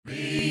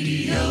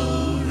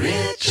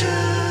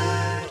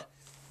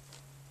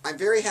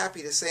very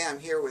happy to say I'm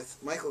here with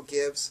Michael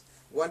Gibbs,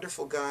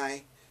 wonderful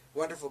guy,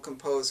 wonderful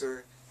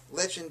composer,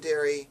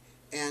 legendary,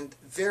 and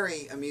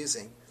very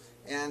amusing.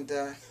 And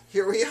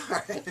here we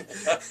are.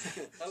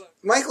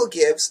 Michael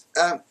Gibbs,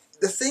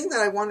 the thing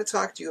that I want to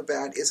talk to you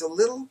about is a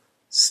little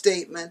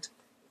statement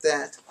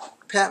that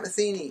Pat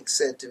Metheny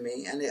said to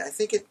me, and I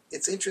think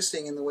it's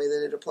interesting in the way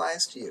that it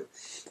applies to you.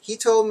 He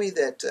told me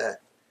that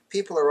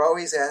people are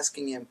always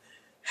asking him,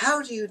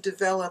 how do you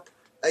develop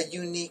a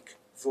unique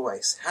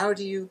voice? How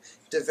do you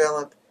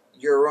develop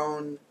your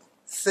own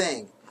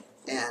thing?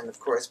 And of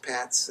course,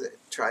 Pat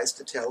tries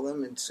to tell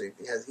them, and so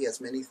he has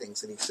many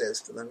things that he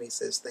says to them. He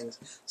says things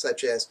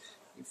such as,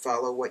 "You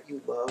follow what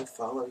you love,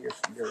 follow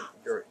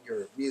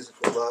your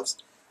musical loves."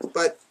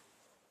 But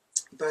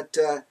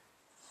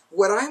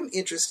what I'm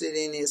interested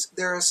in is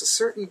there is a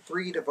certain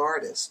breed of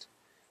artist,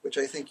 which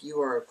I think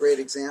you are a great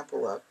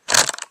example of,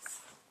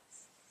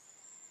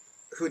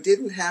 who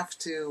didn't have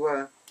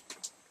to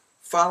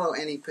follow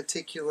any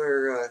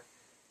particular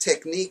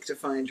technique to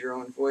find your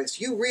own voice.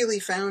 You really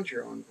found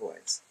your own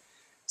voice.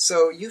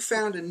 So you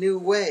found a new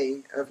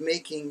way of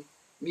making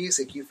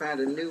music. You found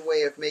a new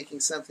way of making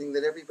something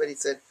that everybody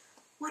said,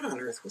 what on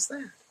earth was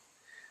that?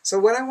 So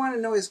what I want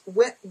to know is,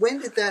 when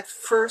did that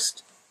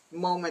first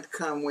moment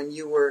come when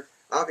you were,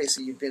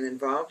 obviously you've been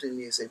involved in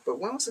music, but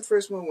when was the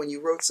first moment when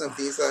you wrote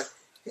something you thought,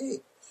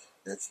 hey,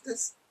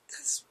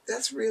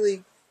 that's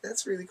really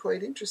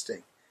quite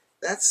interesting.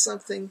 That's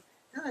something,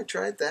 yeah, I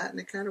tried that and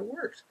it kind of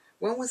worked.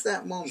 When was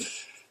that moment?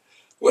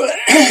 Well,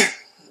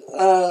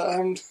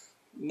 I'm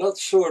not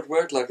sure it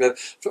worked like that.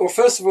 Well,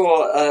 first of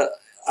all,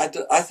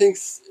 I think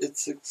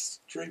it's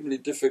extremely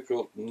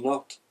difficult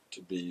not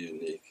to be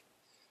unique.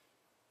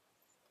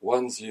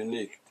 One's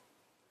unique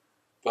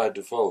by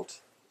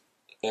default,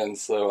 and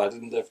so I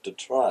didn't have to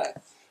try.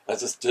 I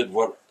just did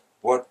what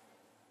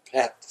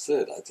Pat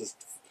said. I just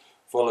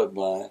followed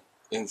my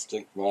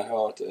instinct, my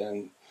heart,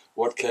 and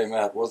what came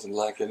out wasn't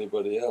like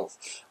anybody else.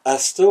 I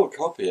still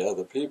copy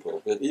other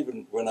people, but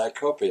even when I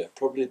copy, I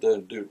probably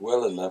don't do it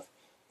well enough.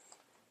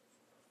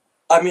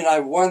 I mean,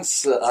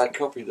 I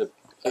copied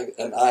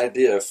an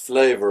idea, a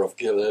flavor of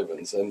Gil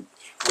Evans, and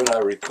when I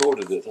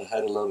recorded it, I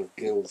had a lot of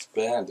Gil's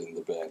band in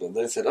the band, and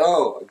they said,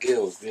 "Oh,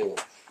 Gil,"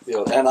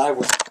 and I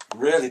was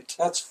really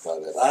touched by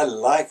that. I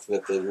like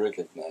that they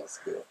recognized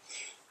Gil.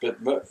 But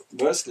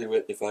mostly,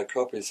 if I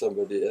copy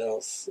somebody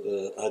else,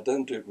 I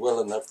don't do it well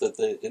enough that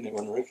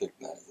anyone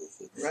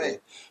recognizes it.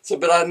 Right.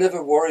 But I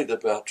never worried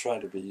about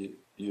trying to be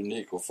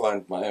unique or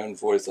find my own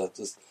voice.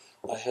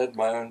 I had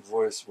my own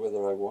voice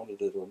whether I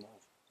wanted it or not.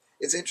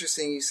 It's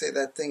interesting you say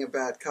that thing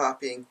about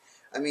copying.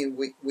 I mean,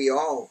 we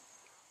all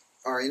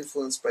are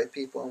influenced by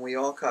people and we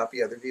all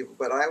copy other people,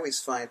 but I always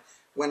find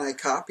when I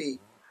copy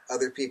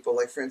other people,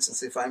 like for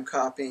instance, if I'm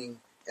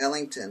copying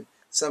Ellington,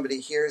 somebody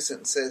hears it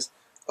and says,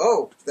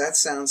 "Oh, that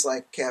sounds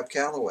like Cab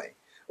Calloway."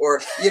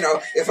 Or,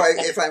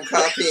 if I'm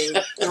copying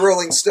the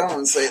Rolling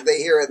Stones, they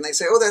hear it and they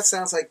say, "Oh, that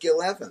sounds like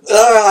Gil Evans."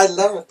 Oh, I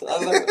love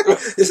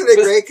it. Isn't it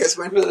great? Because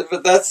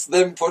but that's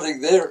them putting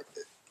their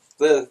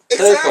take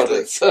exactly.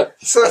 on it.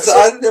 So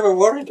I never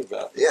worried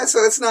about it. Yeah,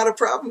 so it's not a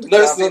problem to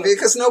copy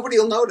because nobody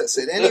will notice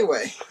it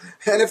anyway.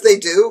 And if they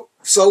do,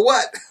 so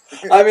what?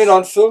 I mean,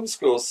 on film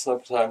schools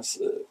sometimes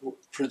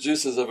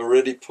producers have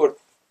already put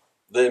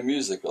their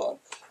music on,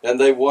 and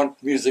they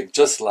want music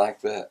just like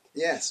that.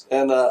 Yes.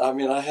 And I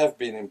mean, I have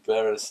been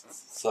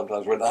embarrassed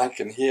sometimes when I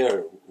can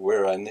hear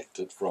where I nicked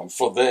it from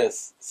for their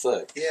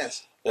sake.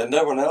 Yes. And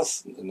no one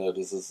else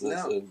notices this.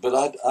 No.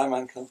 But I'm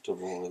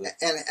uncomfortable with it.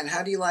 And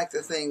how do you like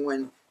the thing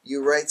when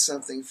you write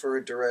something for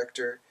a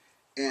director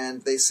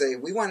and they say,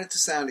 "We want it to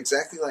sound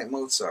exactly like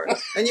Mozart."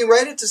 And you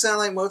write it to sound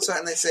like Mozart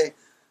and they say,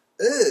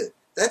 "Ugh,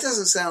 that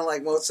doesn't sound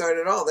like Mozart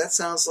at all. That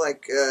sounds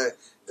like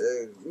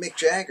Mick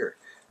Jagger."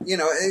 And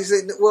you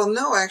say, "Well,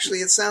 no, actually,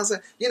 it sounds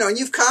like," and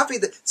you've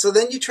copied it. So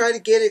then you try to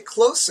get it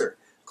closer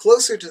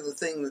to the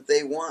thing that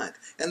they want.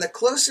 And the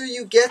closer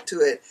you get to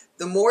it,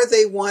 the more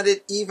they want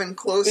it even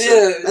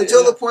closer,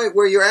 until the point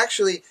where you're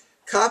actually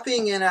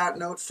copying it out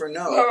note for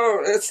note.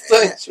 Oh, it's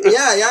dangerous.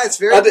 Yeah, it's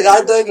very dangerous.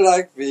 I don't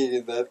like being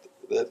in that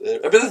area.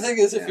 But the thing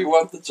is, if you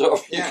want the job,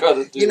 you got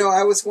to do it.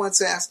 I was once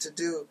asked to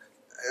do,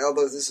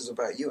 although this is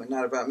about you and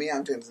not about me,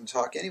 I'm doing some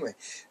talk anyway.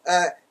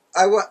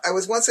 I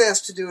was once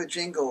asked to do a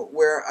jingle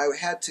where I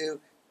had to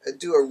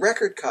do a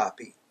record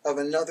copy of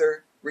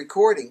another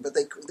recording, but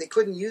they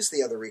couldn't use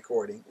the other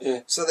recording.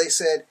 Yeah. So they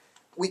said,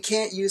 "We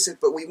can't use it,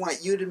 but we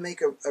want you to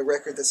make a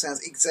record that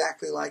sounds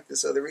exactly like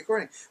this other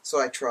recording." So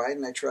I tried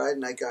and I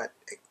got,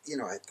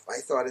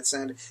 I thought it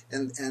sounded,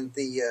 and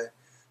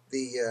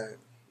the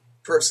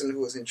person who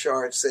was in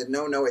charge said,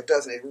 no, it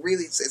doesn't.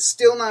 It's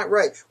still not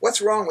right.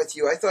 What's wrong with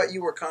you? I thought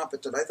you were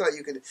competent. I thought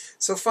you could.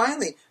 So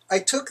finally, I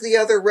took the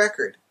other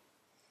record,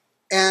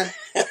 and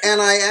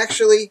I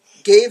actually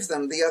gave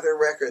them the other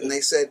record, and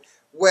they said,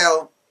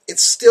 "Well,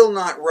 it's still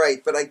not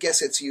right, but I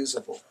guess it's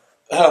usable."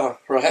 Oh,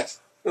 right.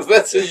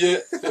 That's who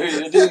you're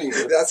dealing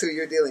with. That's who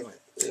you're dealing with.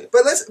 Yeah.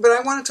 But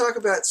I want to talk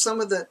about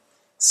some of the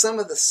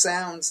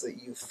sounds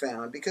that you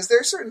found, because there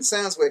are certain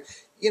sounds where,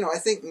 I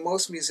think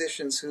most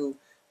musicians who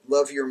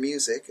love your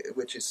music,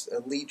 which is a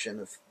legion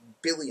of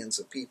billions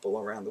of people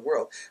around the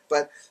world.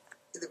 But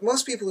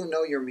most people who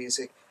know your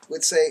music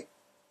would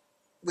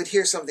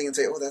hear something and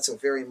say, "Oh, that's a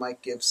very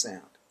Mike Gibbs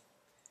sound."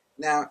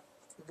 Now,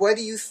 why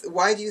do you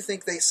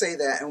think they say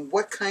that, and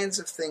what kinds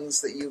of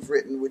things that you've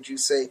written would you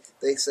say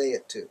they say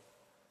it to?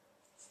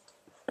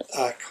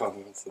 I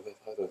can't answer that.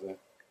 I don't know.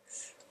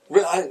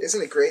 Well,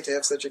 Isn't it great to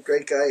have such a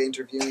great guy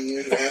interviewing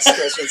you who asks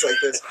questions like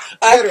this?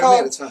 I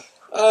can't. It's fun.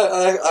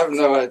 I have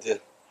no idea.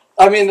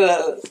 I mean,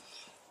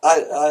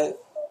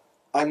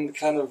 I'm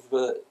kind of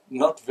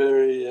not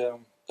very.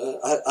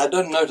 I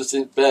don't notice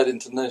bad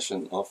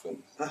intonation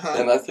often,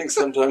 and I think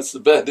sometimes the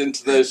bad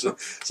intonation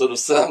sort of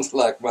sounds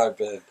like my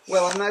bad.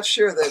 Well, I'm not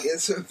sure that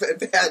it's a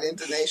bad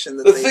intonation.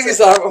 The thing is,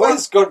 I've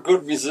always got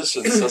good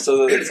musicians, so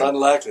that it's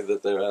unlikely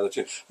that they're out of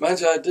tune.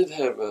 Mind you, I did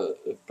have a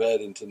bad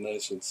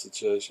intonation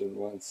situation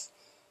once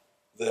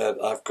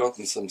that I've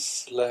gotten some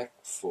slack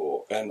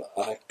for, and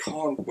I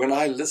can't. When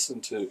I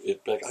listen to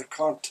it back, I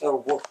can't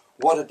tell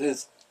what it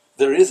is.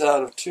 There is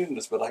out of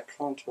tuneness, but I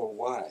can't tell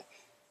why.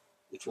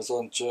 It was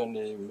on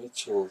Joni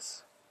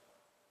Mitchell's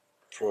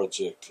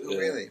project. Oh,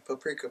 really?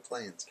 Paprika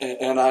Plains.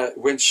 And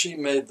when she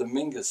made the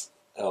Mingus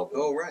album.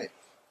 Oh, right.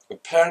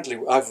 Apparently,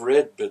 I've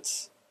read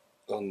bits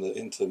on the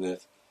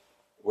internet.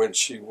 When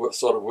she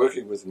started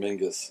working with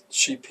Mingus,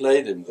 she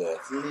played him there.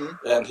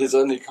 Mm-hmm. And his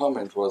only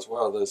comment was,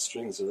 "Wow, those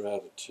strings are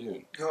out of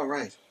tune." Oh,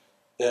 right.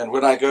 And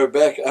when I go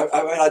back,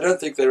 I mean, I don't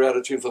think they're out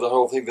of tune for the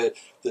whole thing.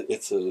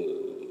 It's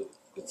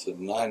a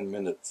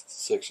 9-minute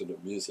section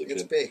of music.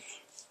 It's big.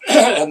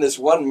 And there's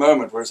one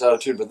moment where it's out of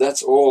tune, but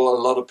that's all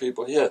a lot of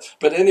people hear.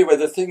 But anyway,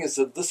 the thing is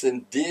that this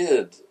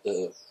endeared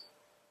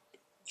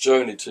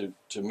Joni to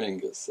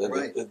Mingus, and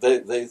right.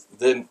 They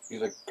then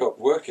got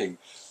working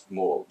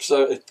more.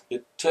 So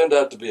it turned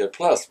out to be a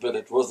plus, but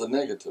it was a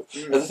negative.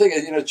 Mm. And the thing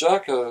is,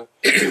 Jaco,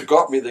 who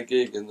got me the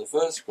gig in the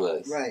first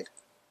place, right?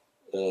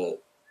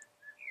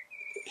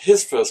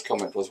 His first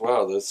comment was,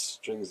 "Wow, those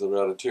strings are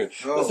out of tune."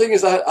 Oh. The thing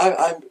is,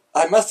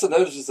 I must have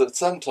noticed it at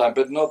some time,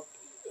 but not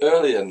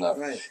early enough.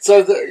 Right.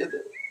 So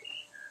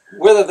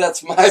whether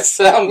that's my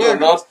sound or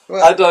not,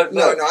 I don't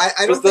know. No,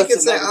 I don't think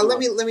it's that.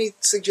 Let me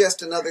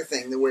suggest another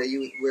thing where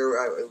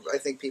I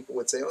think people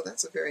would say, "Oh,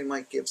 that's a very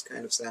Mike Gibbs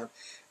kind of sound."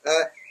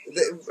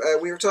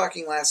 We were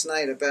talking last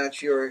night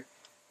about your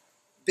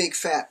big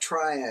fat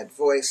triad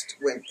voiced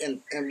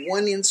and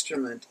one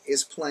instrument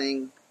is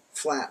playing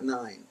flat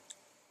 9.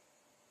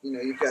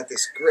 You've got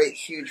this great,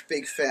 huge,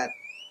 big fat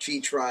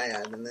G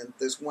triad, and then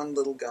there's one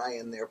little guy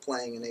in there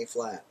playing an A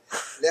flat.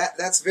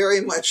 That's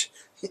very much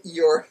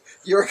your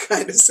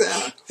kind of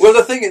sound. Well,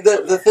 the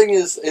thing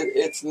is,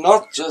 it's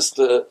not just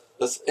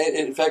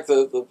in fact,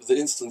 the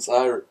instance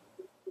I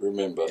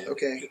remember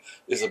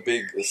is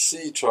a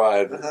C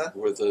triad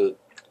with a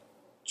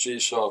G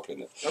sharp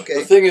in it. Okay.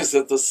 The thing is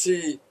that the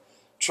C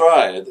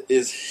triad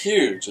is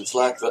huge. It's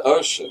like the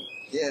ocean.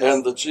 Yes.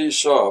 And the G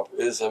sharp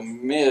is a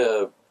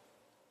mere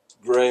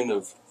grain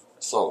of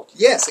salt.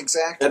 Yes,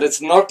 exactly. And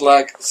it's not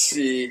like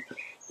C,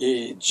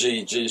 E,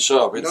 G, G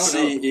sharp. It's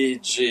C, E,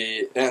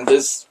 G, and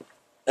there's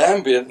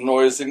ambient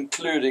noise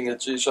including a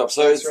G sharp.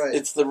 So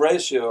it's the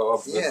ratio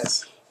of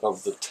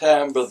the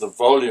timbre, the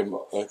volume,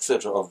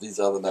 etc. of these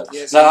other notes.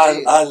 Yes, now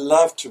I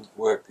love to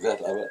work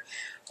that.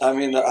 I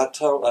mean,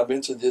 I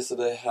mentioned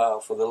yesterday how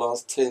for the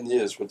last 10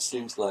 years, which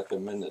seems like a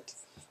minute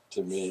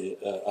to me,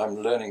 I'm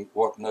learning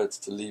what notes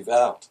to leave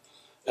out.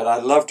 And I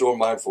loved all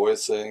my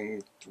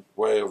voicing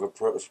way of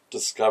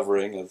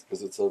discovering it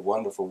because it's a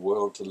wonderful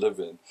world to live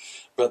in.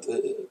 But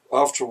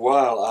after a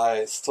while,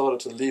 I started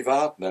to leave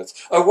out notes.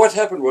 What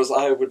happened was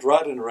I would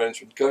write an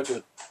arrangement, go to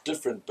a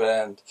different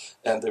band,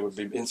 and there would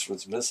be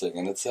instruments missing,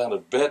 and it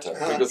sounded better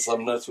because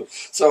some notes were...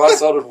 So I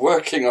started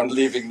working on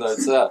leaving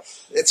notes out.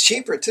 It's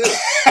cheaper, too.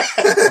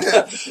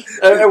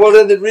 Well,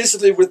 then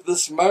recently with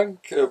this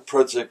Monk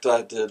project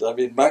I did, I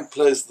mean, Monk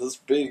plays this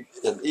big,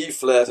 an E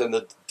flat and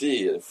a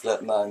D, a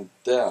flat 9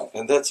 down,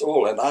 and that's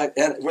all.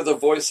 And with a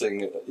voicing,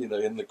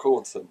 in the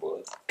chord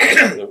symbol.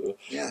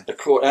 A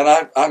chord,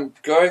 and I'm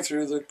going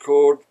through the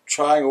chord,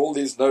 trying all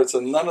these notes,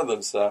 and none of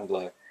them sound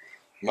like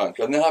Monk.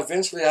 And then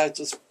eventually I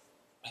just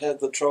had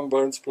the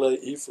trombones play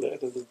E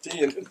flat and the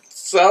D, and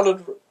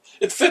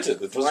it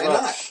fitted. It was Why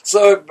right. not?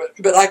 So,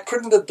 but I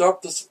couldn't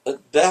adapt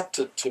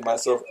it to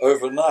myself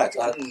overnight.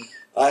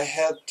 I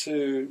had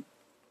to.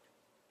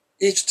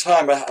 Each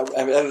time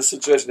I'm in a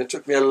situation, it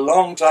took me a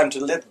long time to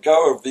let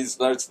go of these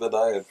notes that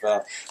I had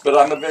found. But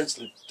I'm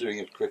eventually doing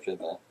it quicker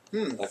now.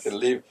 I can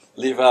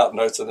leave out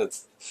notes, and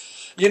it's...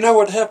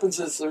 what happens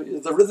is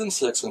the rhythm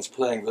section's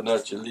playing the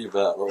note you leave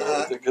out, or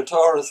the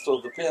guitarist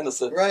or the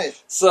pianist. Right.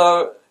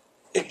 So,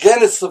 again,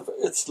 it's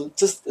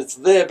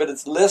there, but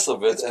it's less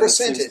of it. It's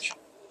percentage.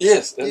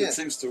 It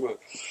seems to work.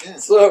 Yeah.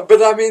 So,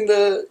 but I mean,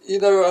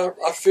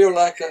 I feel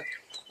like...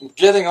 I'm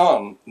getting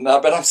on now,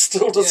 but I'm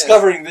still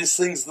discovering these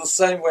things the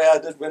same way I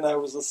did when I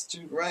was a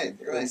student. Right.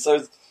 And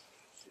so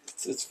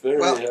it's very...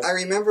 Well, I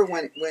remember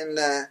when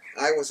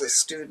I was a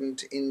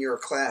student in your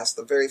class,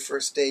 the very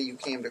first day you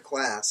came to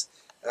class,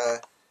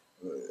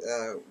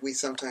 we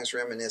sometimes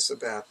reminisce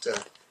about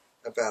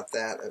about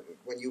that.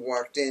 When you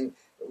walked in,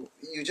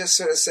 you just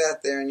sort of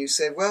sat there and you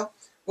said, well,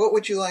 what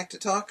would you like to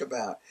talk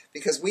about?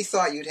 Because we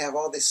thought you'd have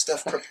all this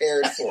stuff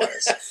prepared for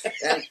us.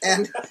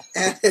 And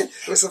it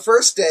was the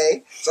first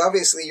day, it's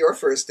obviously your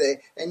first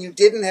day, and you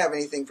didn't have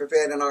anything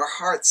prepared, and our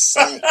hearts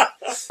sank.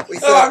 We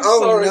thought,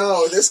 sorry.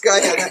 No, this guy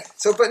had that.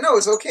 So, but no,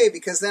 it's okay,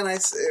 because then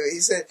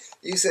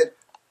you said,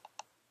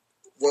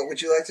 what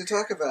would you like to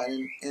talk about?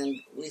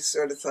 And we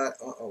sort of thought,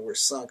 we're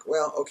sunk.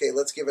 Well, okay,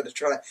 let's give it a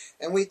try.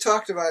 And we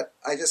talked about,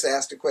 I just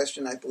asked a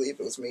question, I believe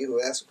it was me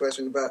who asked a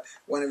question about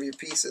one of your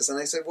pieces, and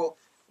I said, well,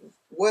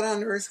 what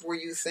on earth were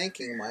you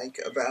thinking, Mike,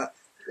 about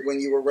when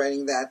you were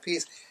writing that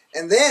piece?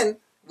 And then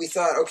we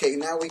thought, okay,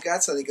 now we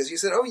got something, because you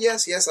said, oh,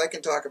 yes, I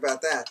can talk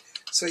about that.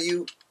 So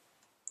you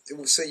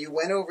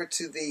went over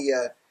to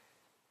the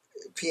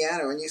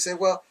piano, and you said,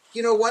 well,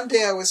 one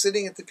day I was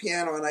sitting at the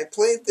piano, and I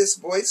played this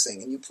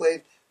voicing, and you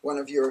played one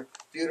of your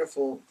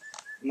beautiful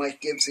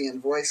Mike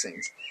Gibbsian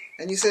voicings.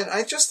 And you said,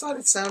 I just thought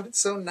it sounded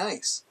so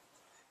nice.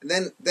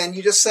 And then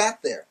you just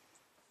sat there.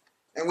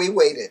 And we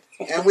waited,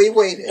 and we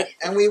waited,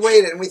 and we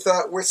waited, and we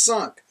thought, we're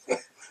sunk.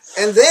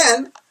 And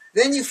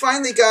then you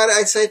finally got it.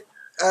 I said,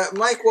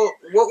 Mike, well,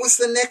 what was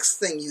the next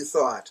thing you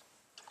thought?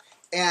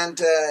 And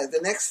the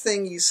next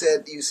thing you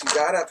said, you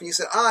got up and you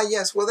said,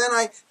 yes, well, then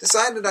I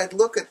decided I'd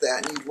look at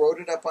that. And you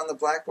wrote it up on the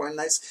blackboard. And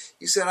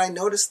you said, I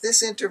noticed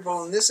this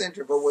interval and this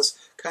interval was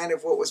kind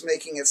of what was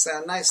making it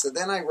sound nice. So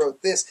then I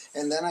wrote this,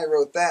 and then I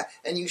wrote that.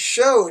 And you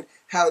showed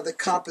how the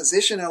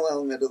compositional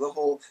element of the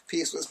whole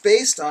piece was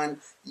based on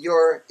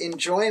your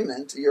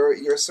enjoyment,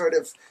 your sort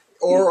of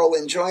oral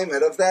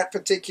enjoyment of that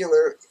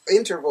particular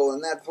interval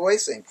and that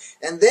voicing.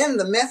 And then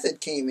the method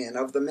came in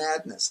of the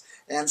madness.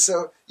 And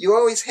so you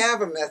always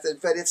have a method,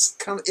 but it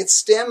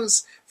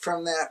stems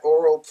from that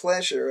oral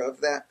pleasure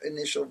of that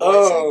initial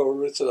voicing. Oh,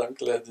 Richard, I'm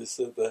glad you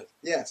said that.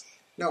 Yes.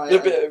 No,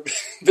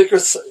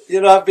 because,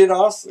 I've been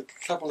asked a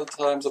couple of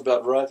times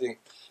about writing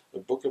a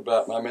book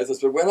about my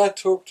methods, but when I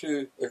talk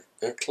to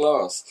a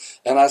class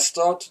and I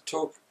start to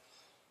talk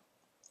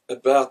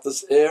about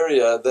this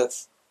area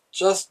that's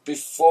just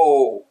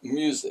before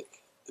music,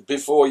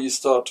 before you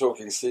start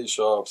talking C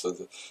sharps,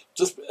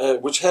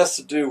 which has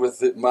to do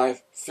with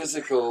my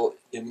physical,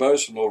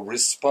 emotional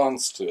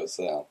response to a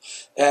sound.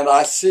 And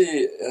I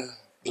see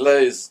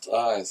glazed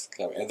eyes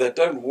coming, and they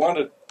don't want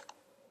to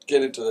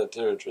get into that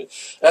territory.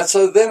 And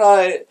so then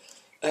I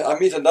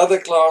meet another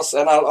class,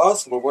 and I'll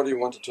ask them, well, what do you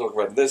want to talk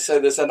about? And they say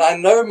this, and I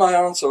know my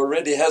answer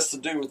already has to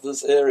do with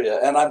this area,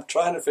 and I'm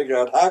trying to figure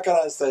out how can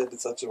I say it in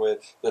such a way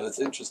that it's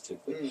interesting.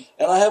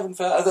 And I haven't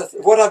found...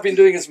 What I've been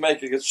doing is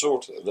making it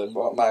shorter than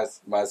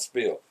my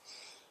spiel.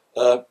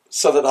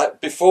 So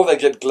that before they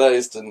get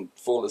glazed and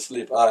fall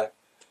asleep, I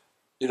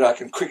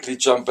can quickly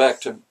jump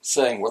back to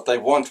saying what they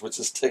want, which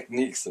is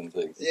techniques and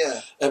things.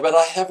 Yeah. But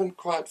I haven't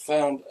quite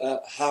found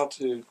how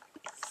to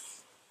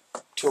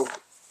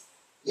talk...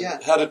 Yeah.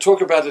 How to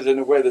talk about it in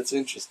a way that's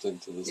interesting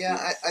to this Yeah,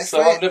 book. So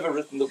I've never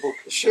written the book.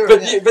 Sure. But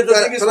the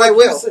thing is, I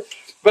will.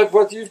 But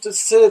what you've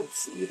just said,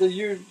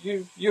 you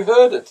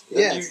heard it.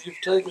 Yes.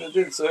 You've taken it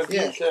in. So if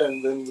you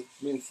can, then it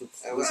means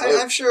it's...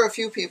 I'm sure a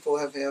few people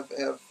have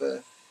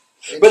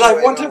but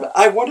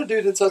I want to do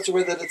it in such a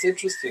way that it's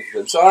interesting to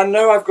them. So I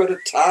know I've got to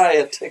tie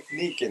a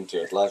technique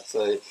into it. Like,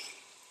 say,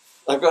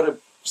 I've got to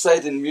say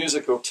it in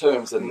musical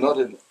terms and not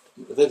in...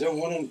 They don't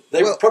want to...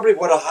 They probably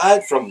want to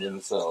hide from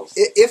themselves.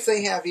 If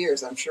they have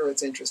ears, I'm sure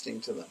it's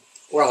interesting to them.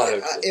 Well, I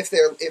hope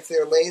so. If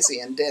they're lazy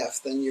and deaf,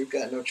 then you've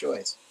got no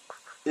choice.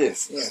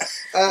 Yes.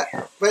 Yeah.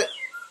 But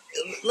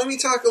let me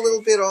talk a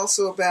little bit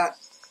also about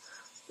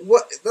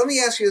what... Let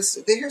me ask you this.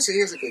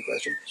 Here's a good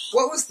question.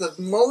 What was the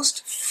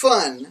most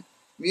fun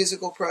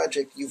musical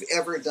project you've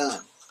ever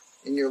done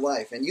in your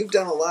life? And you've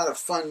done a lot of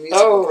fun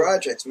musical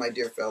projects, my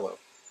dear fellow.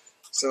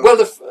 So,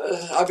 well,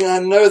 I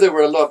know there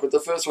were a lot, but the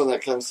first one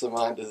that comes to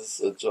mind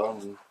is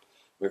John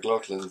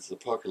McLaughlin's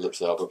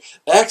Apocalypse album.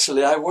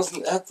 Actually, I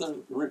wasn't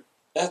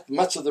at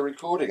much of the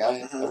recording.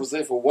 I was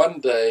there for one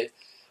day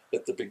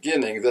at the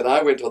beginning. Then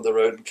I went on the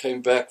road and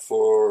came back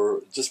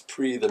for just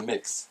the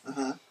mix.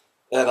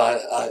 And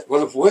I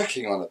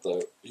working on it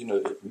though,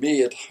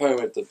 me at home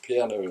at the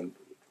piano and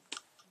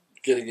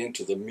getting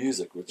into the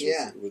music, which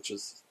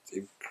is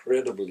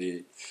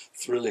incredibly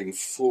thrilling,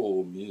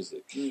 full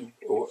music.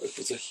 It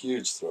was a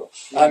huge thrill.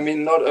 I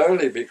mean, not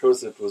only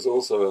because it was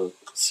also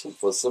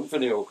for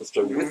symphony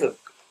orchestra with a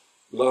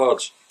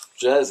large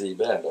jazzy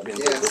band. I mean,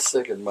 the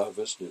second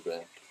Mahavishnu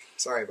band.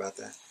 Sorry about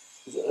that.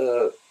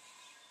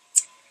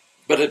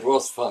 But it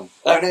was fun.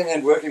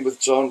 And working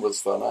with John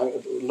was fun. A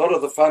lot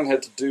of the fun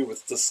had to do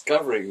with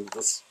discovering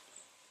this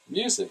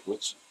music,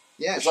 which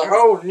is a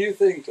whole new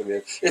thing to me.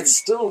 It's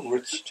still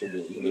rich to me.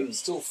 It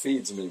still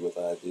feeds me with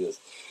ideas.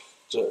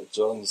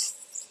 John's,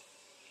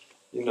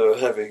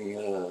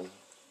 having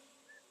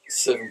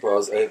 7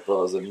 bars, 8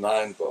 bars, and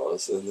 9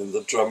 bars, and then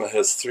the drummer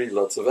has 3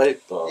 lots of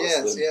 8 bars.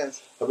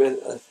 Yes. I mean,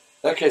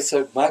 so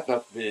it might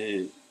not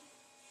be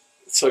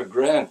so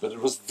grand, but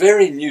it was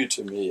very new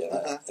to me.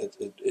 And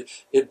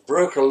it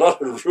broke a lot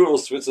of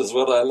rules, which is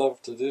what I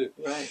love to do.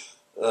 Right.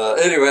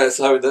 Anyway,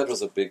 so that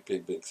was a big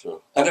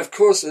thrill. And of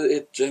course,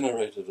 it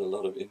generated a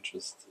lot of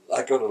interest.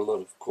 I got a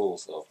lot of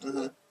calls after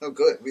that. Oh,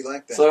 good. We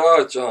like that.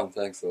 So, John,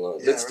 thanks a lot.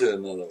 Yeah, Let's do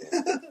another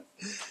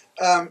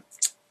one.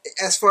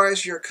 As far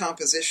as your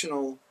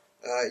compositional,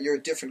 your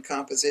different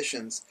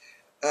compositions,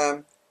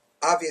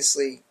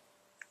 obviously,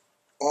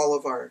 all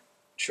of our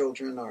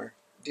children are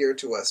dear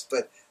to us,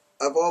 but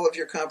of all of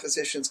your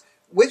compositions,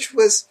 which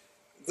was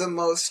the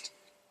most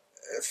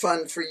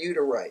fun for you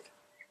to write?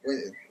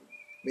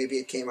 Maybe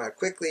it came out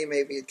quickly,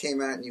 maybe it came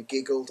out and you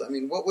giggled. I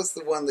mean, what was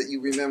the one that you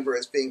remember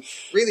as being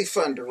really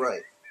fun to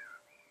write?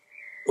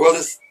 Well,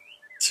 there's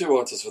two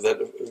answers for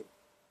that.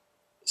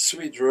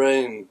 Sweet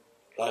Rain,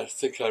 I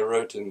think I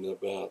wrote in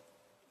about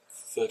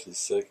 30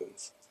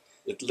 seconds.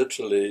 It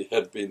literally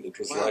it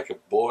was like a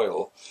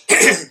boil,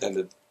 and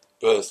it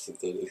burst.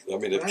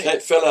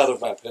 It fell out of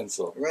my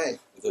pencil. Right.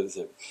 In 30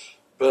 seconds.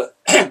 But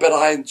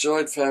I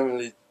enjoyed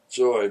Family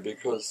Joy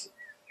because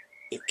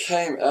it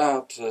came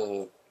out...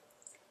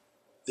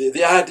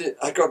 The idea,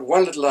 I got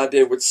one little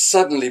idea which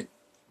suddenly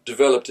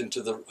developed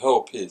into the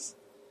whole piece.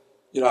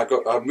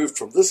 I moved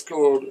from this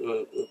chord,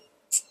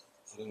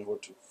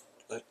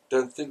 I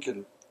don't think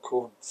in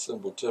chord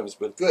symbol terms,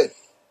 but good.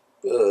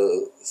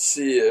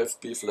 C, F,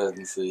 B flat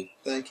and C.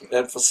 Thank you.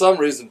 And for some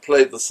reason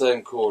played the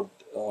same chord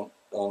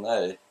on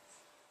A.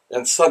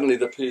 And suddenly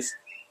the piece,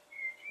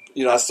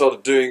 I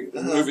started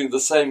moving the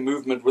same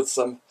movement with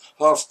some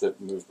half-step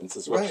movements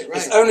as well. Right.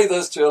 It's only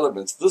those two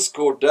elements. This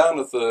chord down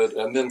a third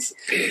and then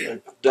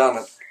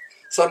down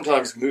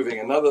sometimes moving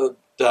another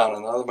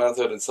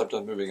third and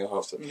sometimes moving a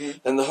half-step.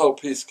 Mm-hmm. And the whole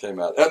piece came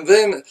out. And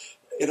then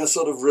in a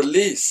sort of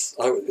release,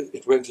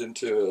 it went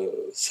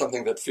into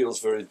something that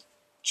feels very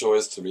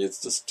joyous to me.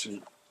 It's just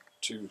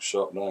two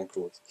sharp 9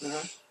 chords.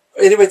 Uh-huh.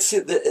 Anyway,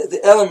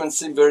 the elements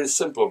seem very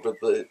simple, but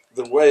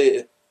the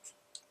way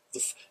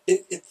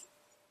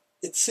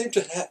it seemed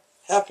to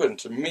happen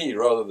to me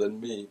rather than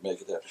me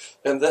make it happen.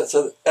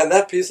 And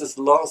that piece has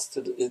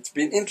lasted. It's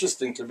been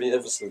interesting to me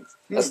ever since.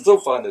 Mm. I still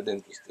find it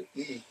interesting.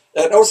 Mm-hmm.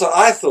 And also,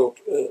 I thought,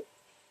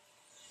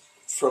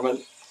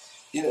 from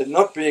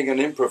not being an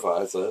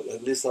improviser,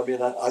 at least,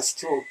 I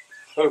still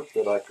hope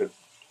that I could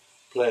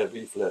play a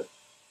B-flat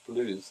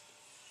blues.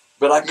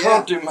 But I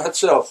can't do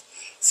much else.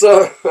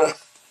 So,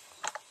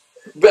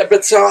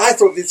 so I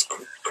thought these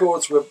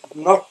chords were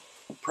not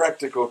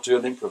practical to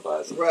an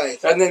improviser.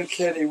 Right. And then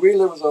Kenny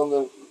Wheeler was on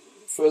the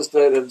first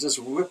date and just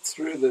whipped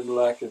through them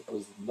like it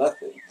was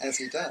nothing. As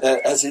he does.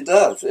 As he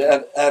does.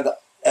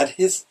 And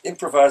his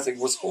improvising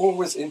was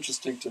always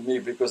interesting to me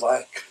because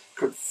I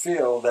could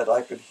feel that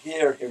I could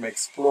hear him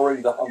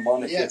exploring the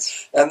harmonica.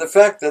 Yes. And the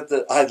fact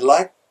that I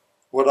liked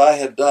what I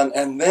had done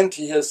and then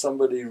to hear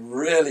somebody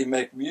really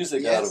make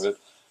music out of it,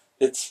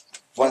 it's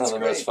one of the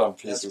most fun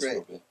pieces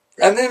for me.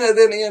 And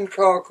then Ian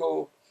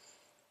Carcall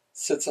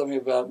said something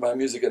about my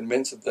music and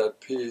mentioned that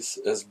piece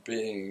as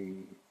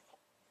being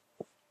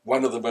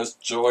one of the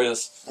most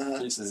joyous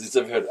pieces he's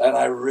ever heard. And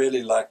I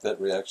really liked that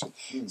reaction.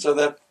 Mm. So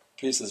that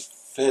piece has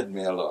fed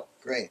me a lot.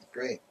 Great.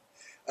 See,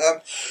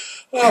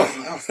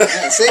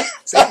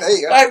 there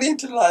you go. I need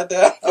to lie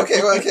down. Okay,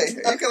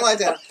 you can lie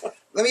down.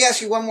 Let me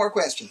ask you one more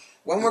question.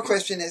 One more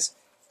question is,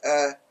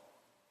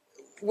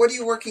 what are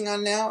you working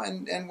on now,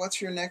 and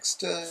what's your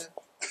next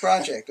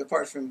project,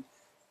 apart from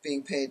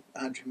being paid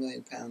 £100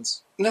 million?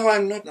 No,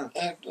 I'm not. No.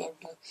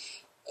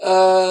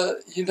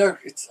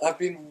 I've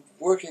been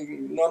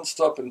working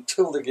non-stop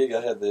until the gig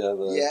I had the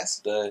other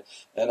day,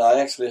 and I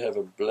actually have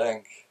a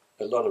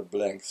lot of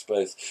blank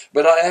space.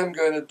 But I am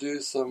going to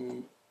do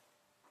some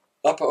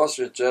Upper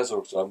Austria Jazz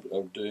Orchestra.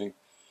 I'm doing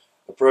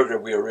a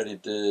program we already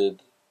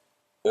did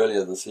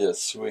earlier this year,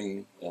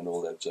 swing and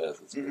all that jazz.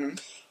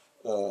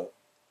 Mm-hmm.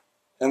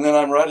 And then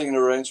I'm writing an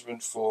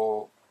arrangement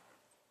for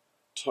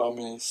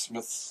Tommy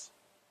Smith's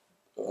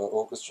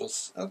orchestra.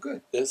 Oh,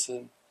 good.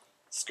 Essen,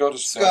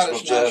 Scottish National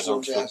Jazz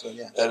Orchestra.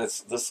 And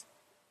it's this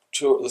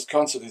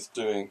concert he's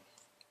doing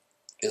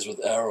is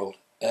with Harold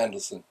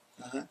Anderson,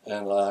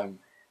 and I'm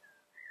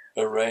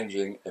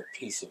arranging a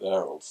piece of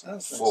Harold's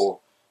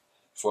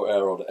for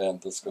Harold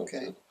and this concert.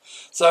 Okay.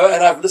 So,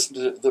 and I've listened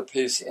to the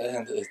piece,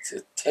 and it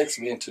takes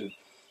me into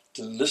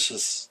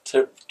delicious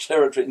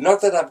territory.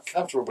 Not that I'm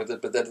comfortable with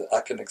it, but that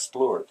I can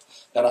explore it.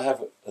 And I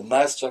have a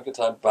nice chunk of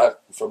time back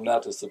from now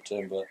to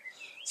September,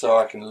 so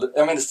I can.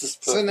 It's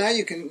just perfect. So now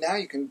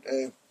you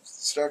can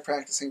start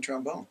practicing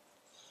trombone.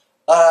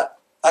 I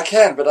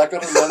can, but I've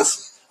got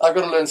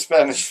to learn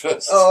Spanish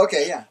first. Oh,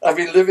 okay, yeah. I've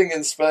been living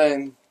in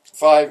Spain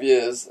 5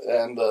 years,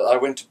 and I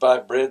went to buy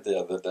bread the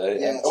other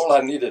day, and all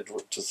I needed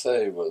to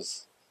say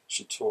was,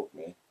 she taught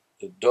me,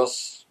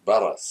 dos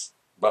barras,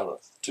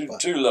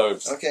 two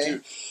loaves. Okay.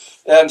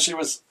 And she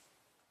was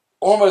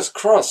almost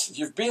cross.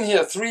 You've been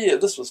here 3 years.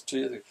 This was 2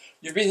 years ago.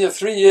 You've been here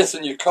 3 years,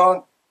 and you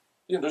can't.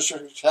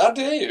 How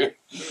dare you?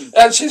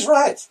 And she's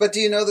right. But do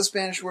you know the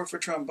Spanish word for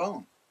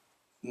trombone?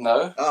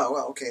 No. Oh,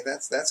 well, okay,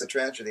 that's a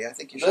tragedy. I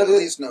think you should at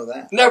least know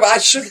that. No, but I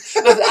should.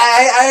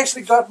 I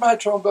actually got my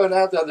trombone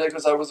out the other day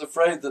because I was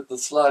afraid that the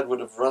slide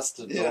would have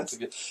rusted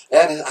altogether.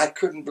 And I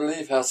couldn't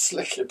believe how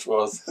slick it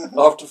was.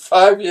 After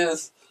 5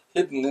 years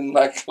hidden in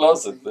my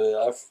closet there.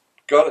 I've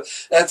got it.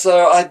 And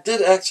so I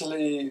did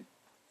actually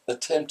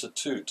attempt to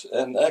toot,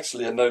 and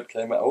actually a note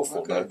came out,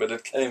 awful note, but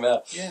it came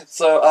out. Yes.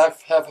 So I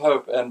have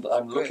hope, and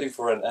I'm looking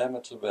for an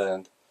amateur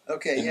band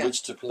in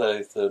which to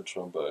play third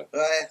trombone.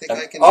 Well, I think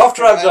I can.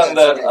 After I've done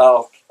that,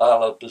 I'll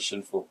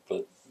audition for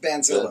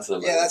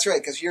Bandzilla. Yeah, that's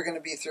right, because you're going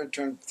to be third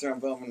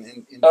trombone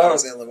in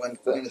Bandzilla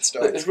when it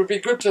starts. It would be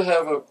good to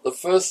have a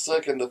first,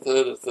 second, a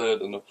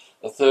third, and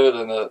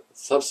a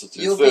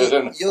substitute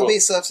You'll be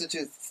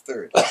substitute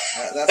third.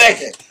 That's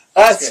okay.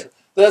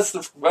 That's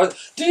the.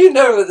 Do you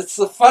know that it's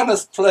the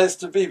funnest place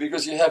to be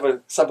because you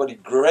have somebody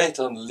great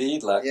on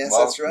lead like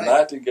Mark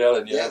Nightingale,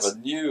 and you have a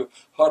new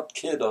hot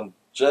kid on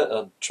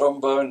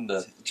trombone,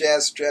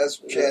 jazz chair.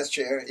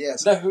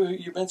 Yes. No, who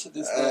you mentioned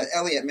this name?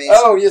 Elliot Mason.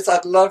 Oh yes,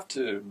 I'd love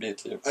to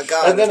meet him. A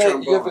guy with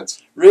trombones. You have a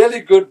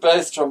really good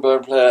bass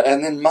trombone player,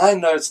 and then my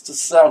notes to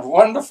sound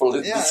wonderful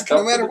in this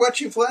company. No matter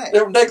what you play.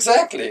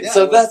 Exactly. Yeah,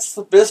 so that's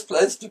the best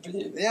place to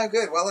be. Yeah,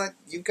 good. Well,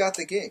 you've got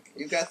the gig.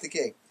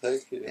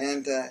 Thank you.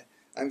 And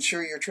I'm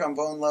sure your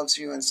trombone loves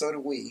you, and so do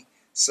we.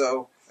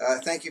 So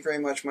thank you very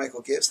much,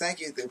 Michael Gibbs. Thank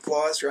you. The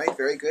applause, right?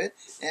 Very good.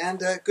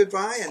 And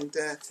goodbye, and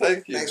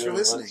thank you. Thanks for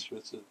listening. Much,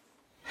 Richard.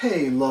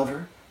 Hey,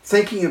 lover.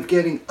 Thinking of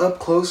getting up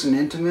close and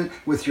intimate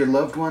with your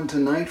loved one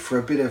tonight for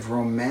a bit of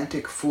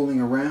romantic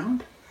fooling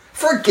around?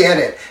 Forget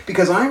it,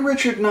 because I'm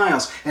Richard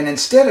Niles, and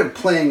instead of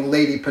playing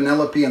Lady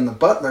Penelope and the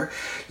Butler,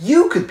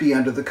 you could be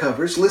under the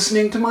covers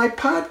listening to my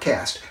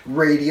podcast,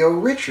 Radio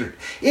Richard.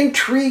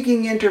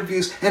 Intriguing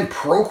interviews and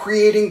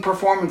procreating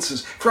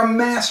performances from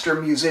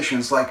master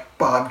musicians like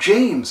Bob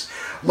James,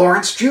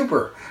 Lawrence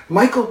Juber,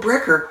 Michael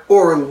Brecker,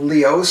 or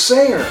Leo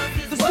Sayer.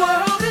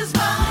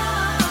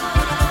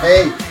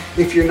 Hey,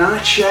 if you're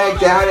not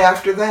shagged out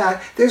after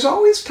that, there's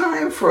always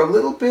time for a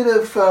little bit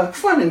of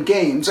fun and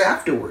games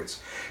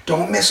afterwards.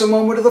 Don't miss a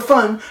moment of the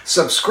fun.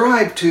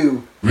 Subscribe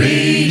to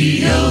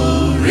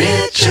Radio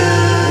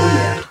Richard.